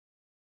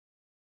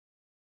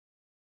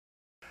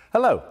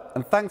Hello,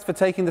 and thanks for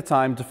taking the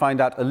time to find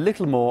out a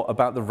little more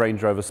about the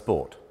Range Rover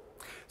Sport.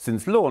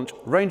 Since launch,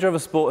 Range Rover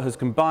Sport has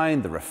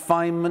combined the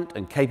refinement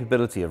and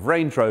capability of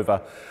Range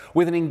Rover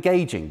with an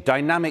engaging,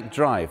 dynamic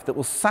drive that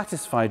will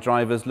satisfy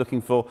drivers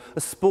looking for a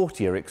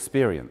sportier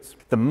experience.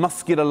 The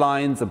muscular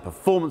lines and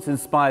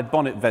performance-inspired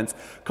bonnet vents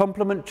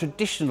complement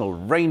traditional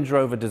Range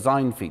Rover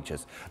design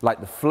features like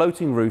the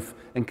floating roof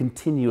and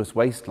continuous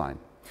waistline,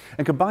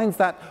 and combines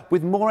that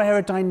with more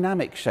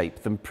aerodynamic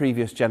shape than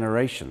previous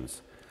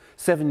generations.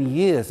 7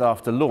 years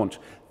after launch,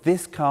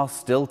 this car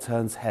still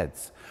turns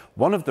heads.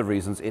 One of the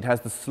reasons it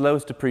has the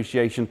slowest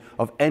depreciation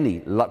of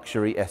any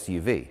luxury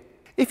SUV.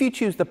 If you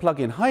choose the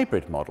plug-in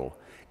hybrid model,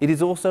 it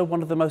is also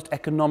one of the most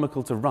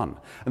economical to run,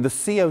 and the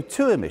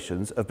CO2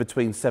 emissions of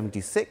between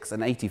 76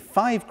 and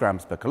 85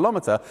 grams per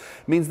kilometre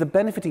means the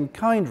benefit in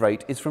kind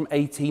rate is from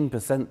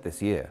 18%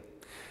 this year.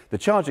 The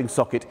charging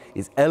socket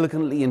is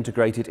elegantly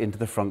integrated into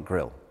the front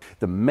grille.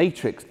 The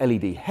Matrix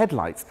LED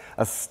headlights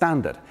are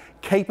standard,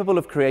 capable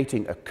of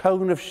creating a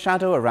cone of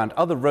shadow around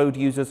other road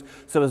users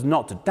so as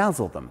not to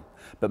dazzle them,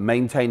 but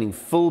maintaining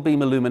full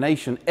beam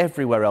illumination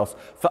everywhere else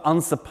for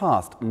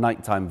unsurpassed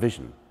nighttime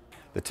vision.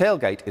 The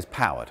tailgate is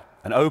powered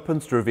and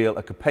opens to reveal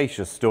a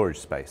capacious storage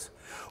space.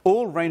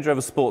 All Range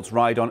Rover Sports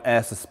ride on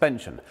air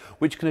suspension,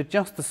 which can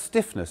adjust the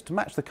stiffness to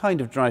match the kind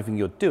of driving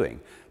you're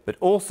doing, but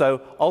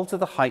also alter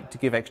the height to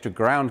give extra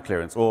ground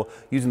clearance, or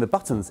using the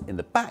buttons in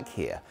the back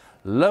here,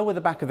 lower the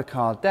back of the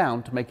car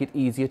down to make it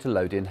easier to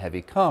load in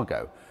heavy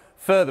cargo,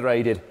 further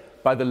aided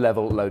by the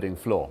level loading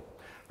floor.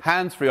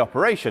 Hands-free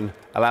operation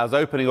allows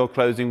opening or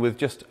closing with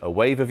just a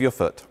wave of your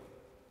foot.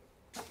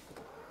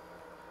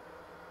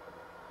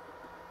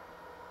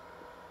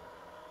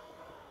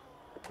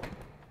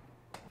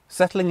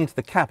 Settling into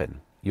the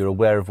cabin, you're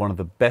aware of one of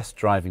the best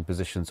driving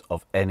positions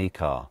of any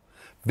car.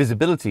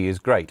 Visibility is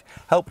great,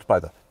 helped by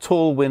the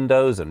tall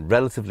windows and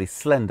relatively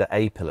slender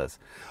A-pillars,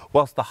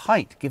 whilst the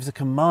height gives a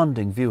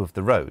commanding view of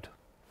the road.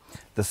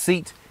 The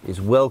seat is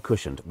well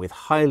cushioned with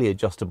highly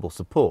adjustable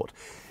support.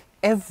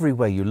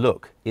 Everywhere you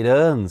look, it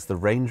earns the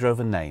Range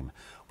Rover name,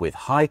 with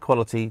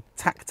high-quality,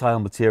 tactile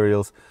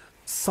materials,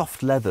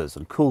 soft leathers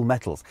and cool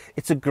metals.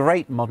 It's a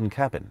great modern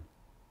cabin.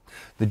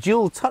 The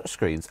dual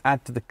touchscreens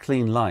add to the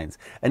clean lines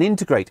and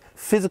integrate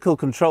physical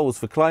controls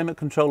for climate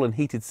control and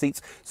heated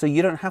seats, so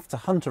you don't have to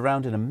hunt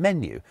around in a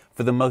menu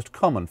for the most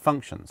common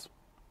functions.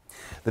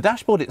 The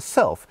dashboard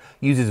itself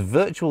uses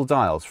virtual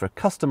dials for a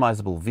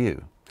customizable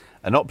view.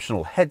 An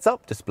optional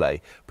heads-up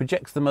display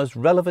projects the most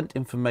relevant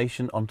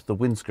information onto the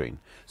windscreen,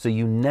 so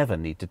you never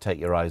need to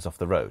take your eyes off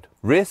the road.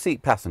 Rear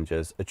seat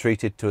passengers are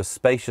treated to a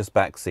spacious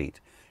back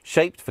seat,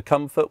 shaped for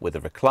comfort with a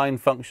recline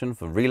function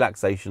for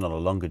relaxation on a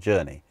longer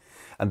journey.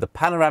 And the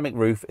panoramic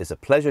roof is a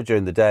pleasure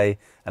during the day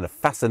and a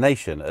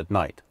fascination at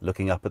night,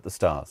 looking up at the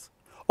stars.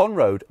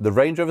 On-road, the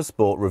Range Rover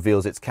Sport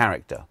reveals its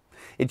character.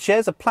 It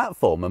shares a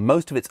platform and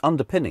most of its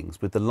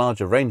underpinnings with the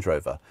larger Range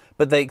Rover,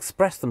 but they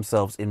express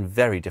themselves in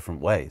very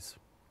different ways.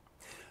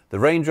 The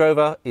Range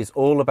Rover is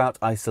all about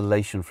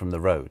isolation from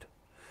the road.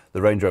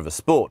 The Range Rover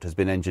Sport has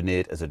been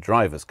engineered as a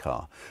driver's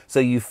car,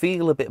 so you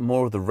feel a bit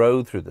more of the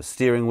road through the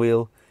steering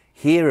wheel,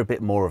 hear a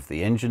bit more of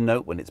the engine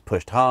note when it's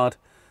pushed hard,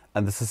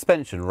 and the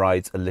suspension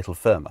rides a little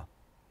firmer.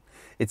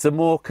 It's a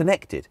more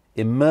connected,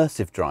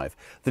 immersive drive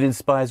that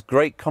inspires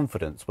great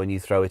confidence when you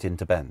throw it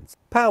into bends.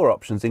 Power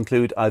options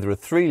include either a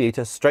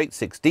 3-litre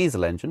straight-six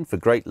diesel engine for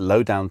great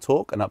low-down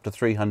torque and up to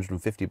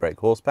 350 brake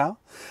horsepower,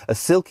 a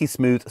silky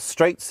smooth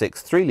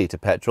straight-six 3-litre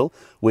petrol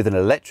with an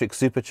electric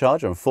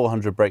supercharger and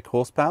 400 brake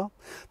horsepower,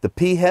 the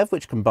PHEV,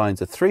 which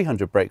combines a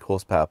 300 brake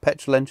horsepower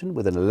petrol engine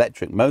with an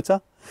electric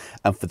motor,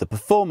 and for the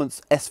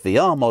performance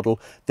SVR model,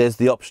 there's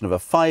the option of a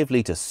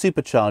 5-litre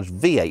supercharged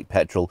V8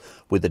 petrol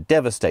with a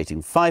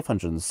devastating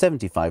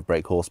 575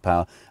 brake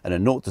horsepower and a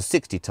 0 to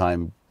 60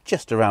 time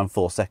just around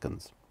 4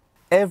 seconds.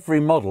 Every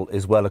model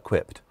is well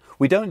equipped.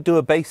 We don't do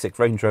a basic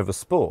Range Rover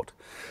Sport.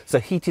 So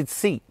heated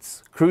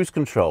seats, cruise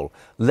control,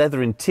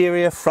 leather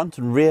interior, front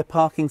and rear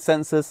parking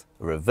sensors,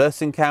 a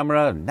reversing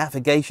camera, and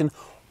navigation,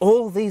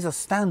 all these are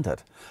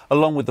standard,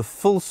 along with the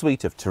full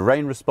suite of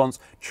terrain response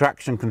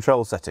traction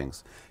control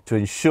settings to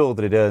ensure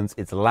that it earns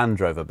its Land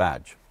Rover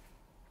badge.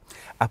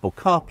 Apple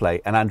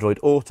CarPlay and Android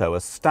Auto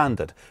are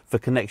standard for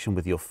connection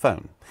with your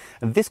phone.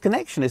 And this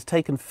connection is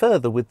taken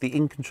further with the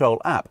InControl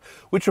app,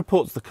 which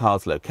reports the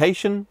car's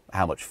location,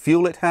 how much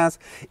fuel it has,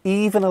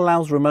 even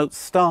allows remote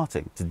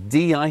starting to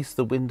de-ice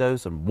the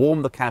windows and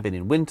warm the cabin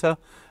in winter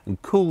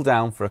and cool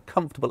down for a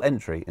comfortable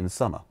entry in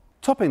summer.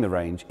 Topping the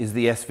range is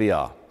the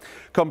SVR,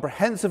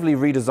 comprehensively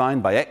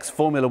redesigned by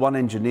ex-Formula One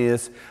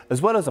engineers,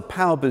 as well as a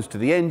power boost to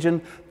the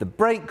engine. The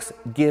brakes,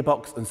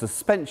 gearbox and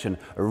suspension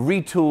are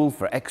retooled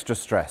for extra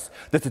stress.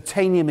 The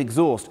titanium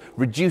exhaust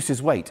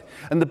reduces weight,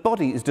 and the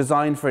body is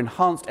designed for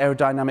enhanced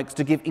aerodynamics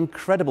to give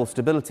incredible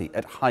stability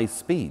at high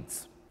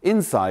speeds.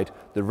 Inside,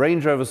 the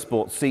Range Rover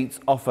Sport seats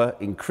offer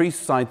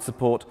increased side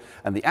support,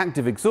 and the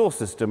active exhaust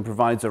system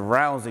provides a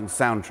rousing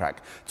soundtrack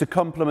to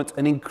complement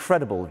an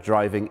incredible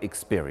driving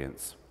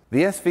experience.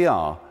 The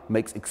SVR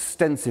makes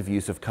extensive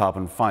use of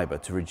carbon fibre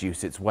to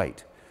reduce its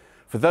weight.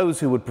 For those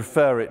who would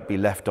prefer it be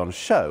left on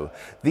show,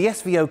 the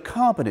SVO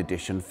Carbon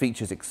Edition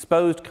features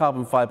exposed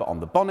carbon fibre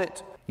on the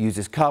bonnet,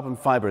 uses carbon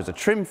fibre as a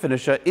trim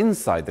finisher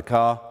inside the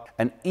car,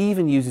 and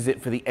even uses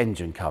it for the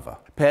engine cover.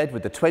 Paired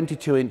with the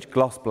 22-inch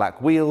gloss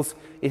black wheels,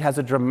 it has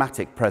a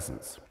dramatic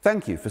presence.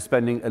 Thank you for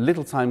spending a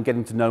little time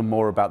getting to know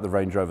more about the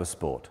Range Rover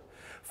Sport.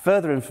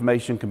 Further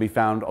information can be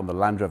found on the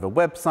Land Rover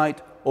website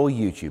or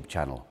YouTube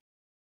channel.